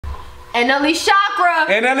NLE Chakra.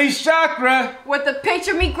 NLE Chakra. With the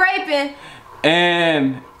Picture Me Grapin.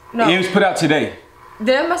 And it was put out today.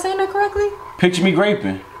 Am I saying that correctly? Picture Me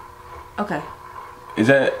Grapin. Okay. Is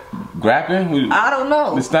that grapping? I don't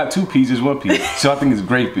know. It's not 2 P's, it's 1 P. So I think it's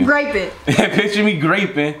graping. Graping. Picture Me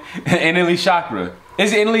Grapin and NLE Chakra.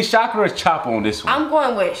 Is it NLE Chakra or Choppa on this one? I'm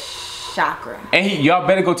going with Chakra. And y'all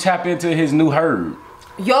better go tap into his new herb.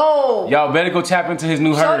 Yo. Y'all better go tap into his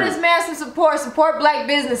new herb. Show this man some support. Support black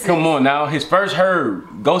businesses. Come on now. His first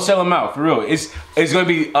herb. Go sell him out, for real. It's going to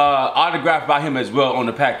be autographed by him as well on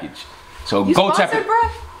the package. So you go tap it. Bro?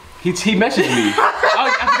 He messaged me. I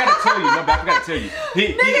forgot to tell you. My bad, I forgot to tell you.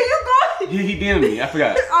 Nigga, you going? He DM'd me. I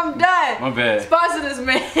forgot. I'm done. My bad. Sponsor this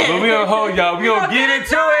man. But we gonna hold y'all. We gonna get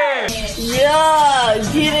into it. Yeah,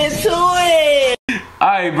 get into it. All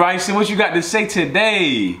right, Bryson, what you got to say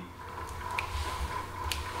today?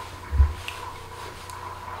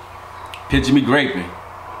 Picture Me Grapin.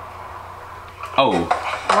 Oh.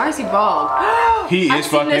 Why is he bald? He is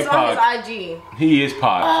fucking Pac. On his IG. He is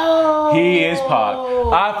Pac. Oh. He is Pac.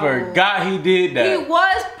 I forgot he did that. He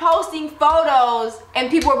was posting photos and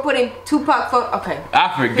people were putting Tupac photos. Okay.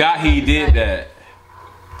 I forgot he did that.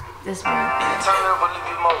 This one.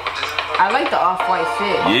 I like the off-white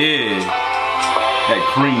fit. Yeah. That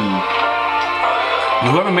cream.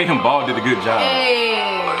 Whoever made him bald did a good job.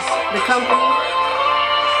 Hey. The company.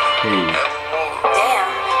 Hey.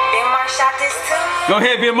 Shot this too. Go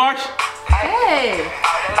ahead, Bill March. Hey.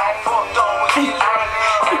 Hey.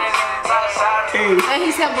 And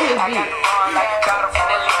he sampled his beat.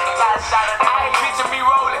 Picture me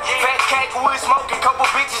rolling, fat cake, wood smoking, couple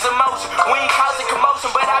bitches in motion. We ain't causing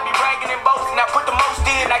commotion, but I be bragging and boasting. I put the most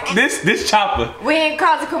in. This Choppa. We ain't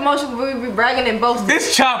causing commotion, but we be bragging and boasting.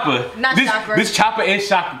 This Choppa. Not Chopper. This Choppa and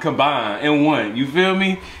Choppa combined in one. You feel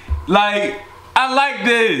me? Like, I like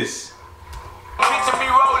this. Picture me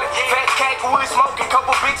rolling, fat cake, wood smoking,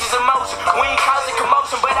 couple bitches in motion. We ain't causing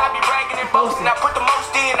commotion, but I be bragging and boasting. I put the most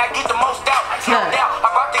in, I get the most out. No doubt, I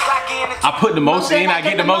brought the Glock in. I put the most in, I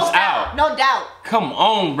get the most out. No doubt. Come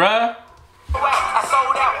on, bruh. I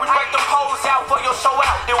sold out, we break them hoes out for your show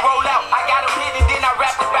out, then roll out. I got him hit and then I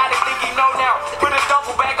rapped about it, think he know now. Put a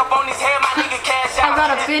duffel bag up on his head, my nigga cash out. I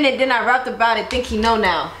got offended, then I rapped about it, think he know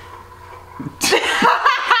now.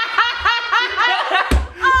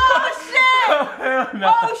 Hell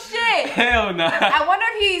no. Oh shit! Hell no. I wonder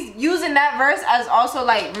if he's using that verse as also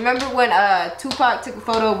like, remember when Tupac took a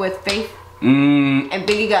photo with Faith and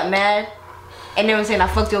Biggie got mad and they were saying I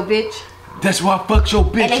fucked your bitch? That's why I fucked your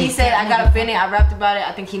bitch. And then he said I got offended, I rapped about it,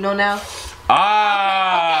 I think he know now.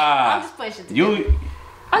 Ah. Okay. I'm just putting shit together.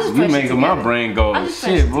 You making my brain go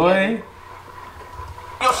shit, boy.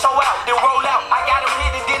 Yo, show out, then roll out. I got him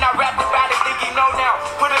hit and then I rapped about it, think he know now.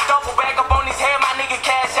 Put a duffel bag up on his head, my nigga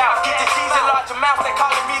cash out. Get the cheese in large amounts, they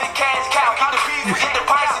calling me the cash cow. Get the bees, get the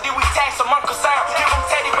price, and then we tax some Uncle Sam. Give him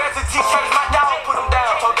teddy bears and t-shirts, my dog put him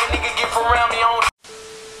down. Told that nigga get from around me on.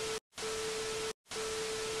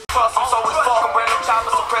 Trust him, so it's fuck him, brand new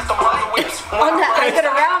choppers, suppress them other whips. On that I Get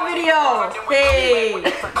Around video. Hey.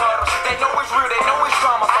 They know it's real, they know it's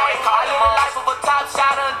drama. So they call it the life of a top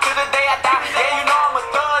shot until the day I die. Yeah, you know I'm a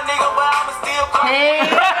thug nigga, but I'ma still call. Hey.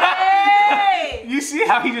 You see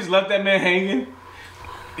how he just left that man hanging?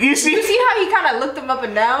 You see how he kind of looked him up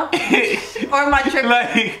and down? Or am I tripping?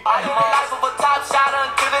 Like, I live my life of a top shot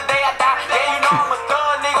until the day I die. Yeah, you know I'm a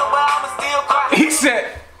thug nigga, but I'ma still cry. he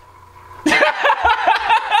said.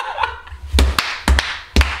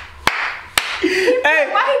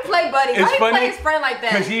 Hey, why he play buddy? Why he play his friend like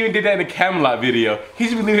that? Because he even did that in the Camelot video. He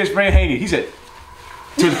just leaving his friend hanging. He said,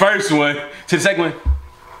 to the first one, to the second one.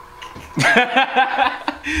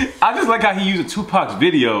 I just like how he used Tupac's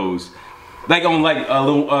videos. Like on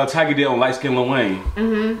Lil Tiger did on Light Skin Lil Wayne.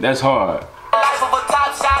 That's hard. Life of a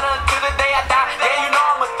top shot until the day I die. Yeah, you know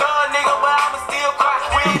I'm a thug nigga, but I'ma still cry.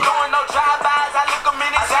 We ain't doing no drive-bys, I look 'em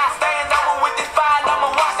in his eye. Stand over with this fire,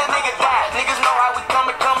 I'ma watch that nigga die. Niggas know how we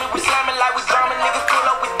coming, we slamming like we drumming. Niggas pull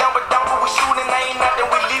up with dumper, we shooting, ain't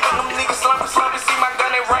nothing. We leaving them niggas slumping. See my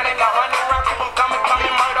gun, they running, 100 rounds, keep 'em coming,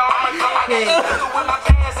 murder on my gun. With my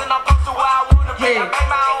pants and I'm close to where I wanna be. I made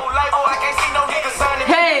my own label, I can't see no niggas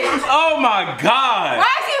signing me. Oh my God.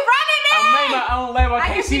 Why is he running it? I made my own label. I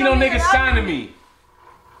can't see no niggas signing me.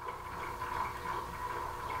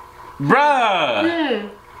 Bruh.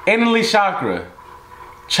 NLE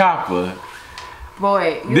Choppa.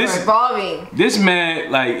 Boy, you're evolving. This man,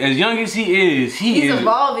 like, as young as he is, he's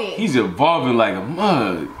evolving. He's evolving like a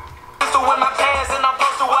mug. So with my pants and I'm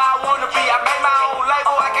close to where I wanna be. I made my own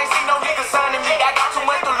label, I can't see no niggas signing me. I got too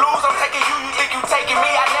much to lose, I'm taking you, you think you taking me.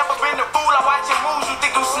 I never been a fool, I watch your moves, you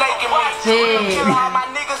think you snaking me. All my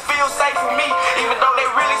niggas feel safe with me, even though they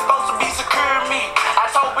really supposed to be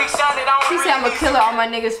I'm a killer, all my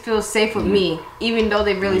niggas feel safe with me, even though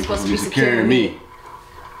they really supposed to be securing me.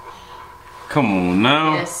 Come on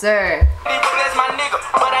now. Yes, sir. That's my nigga,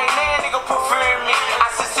 but ain't that nigga preferring me.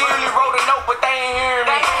 I sincerely wrote a note, but they ain't hearing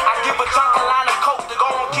me. I give a junk a line of coke to go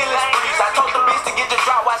on killing sprees. I told the bitch to get the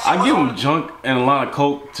drop while she I give him junk and a line of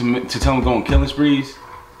coke to tell him go on killing sprees.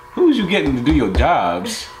 Who's you getting to do your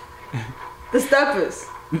jobs? The steppers.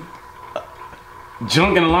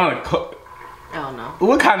 Junk and a line of coke. I don't know.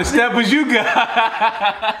 What kind of steppers you got?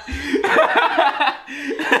 You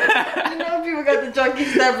know people got the junkie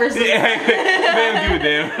steppers. Man, give a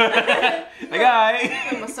damn. Like, alright.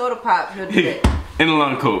 I'm a soda pop. He'll do it. And a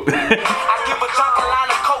line of coke. I give a junk a line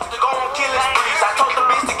of coke to go on killing sprees. I told the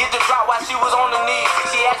bitch to get the drop while she was on the knees.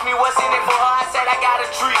 She asked me what's in it for her. I said I got a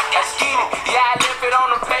treat. I skied it. Yeah, I left it on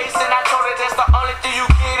the face and I told her that's the only thing you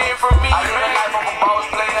get in from me. I live a life of a boss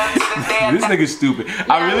player to the day. This nigga's stupid. Yeah,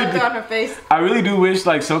 I really do wish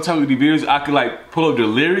like sometimes with the videos I could like pull up the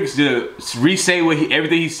lyrics to re-say what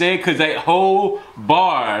everything he said, cause that whole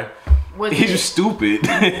bar he's just stupid.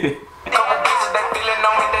 Couple bitches they feeling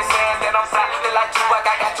on me, they saying that I'm fly. They like you, I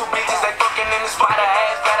got two bitches, they fucking in the spot. I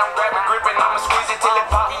ass fat, I'm grabbing, gripping, I'ma squeeze it till it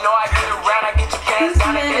pop. You know I get around, I get your pants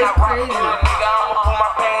down, and then I rock. Nigga, I'ma pull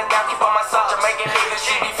my pants down, keep on my sock. Jamaican nigga,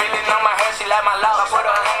 she be feeling on my hair, she like my love. I put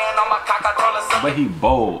her hand on my cock, I told her something. But he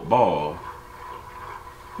ball.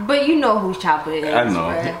 But you know who Choppa is. I know,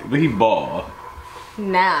 bruh. but he ball.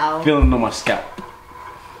 Now. Feeling on my scalp.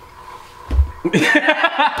 They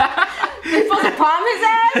supposed to palm his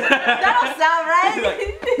ass? That don't sound right.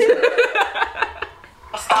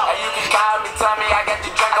 Stop. You can call me, tell me I got the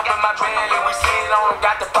drink up in my belly. We sit on them,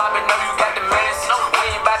 got the pop and know you got the medicine. We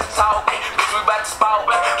ain't about to talk, bitch, we about to spout.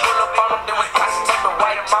 Pull up on them, then we concentrate and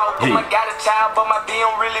white them out. I got a child, but my B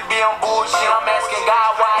don't really be on bullshit. I'm asking God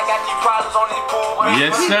why I got these problems on these pool.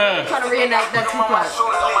 Yes, sir. Trying to reenact that Tupac.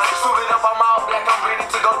 Shoot it up, I'm all black, I'm ready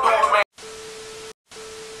to go do it, man.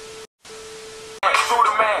 Shoot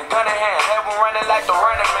a man, gun in hand, have him running like the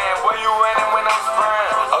running man. Where you running when I'm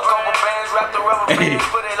spraying? A couple bands wrapped the rubber bands,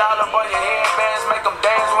 put it all up on your headbands, make them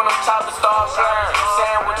dance when I'm chopping start flying. You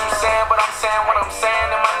saying what you saying, but I'm saying what I'm saying,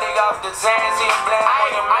 and my nigga off the Zanzi and blame on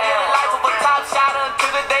your man. I live a life of a top shot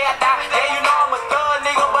until the day I die. Yeah, you know I'm a thug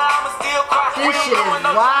nigga, but I'ma still cry. This shit is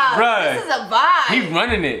wild. Bruh. This is a vibe. He's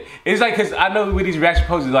running it. It's like, cause I know with these reaction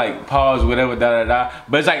posts like pause, whatever, but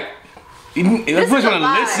it's like, I just want to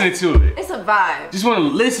listen to it. It's a vibe. Just want to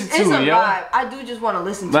listen to it, yo. Vibe. I do just want to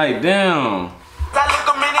listen to it. Like, damn. I look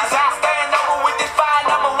him in his eye, stand over with this fire,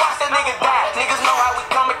 and I'ma watch that nigga die. Niggas know how we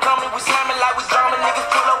coming, we slamming like we drumming. Niggas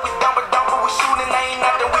pull up, we dumper, we shooting, they ain't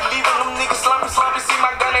nothing. We leaving them niggas slumping. See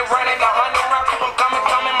my gun, they running, 100 round, keep them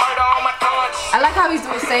coming, murder on my tongue. I like how he's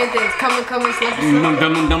doing the same things. Coming,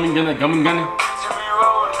 Gunning.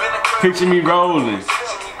 Picture me rolling.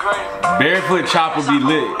 Barefoot Choppa be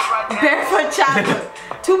lit. Barefoot Choppa.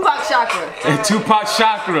 Tupac chakra. Tupac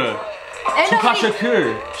chakra. Tupac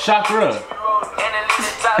chakra.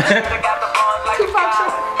 Tupac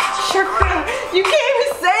chakra. You can't even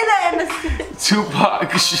say that in the Tupac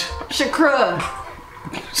chakra.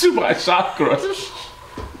 Tupac chakra.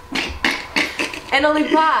 NLE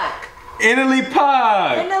Pac. NLE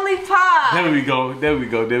Pac. NLE Pac. There we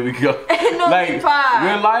go. NLE Like, Pac.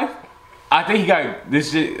 real life, I think he got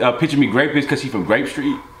this shit, Picture Me Grapin because he's from Grape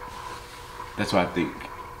Street. That's what I think.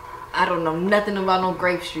 I don't know nothing about no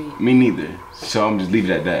Grape Street. Me neither. So I'm just leave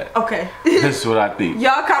it at that. Okay. That's what I think.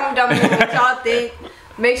 Y'all comment down below what y'all think.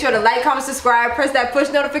 Make sure to like, comment, subscribe, press that push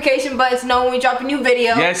notification button to know when we drop a new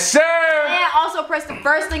video. Yes, sir! And also press the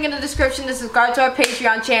first link in the description to subscribe to our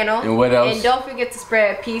Patreon channel. And what else? And don't forget to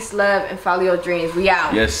spread peace, love, and follow your dreams. We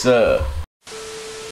out. Yes, sir.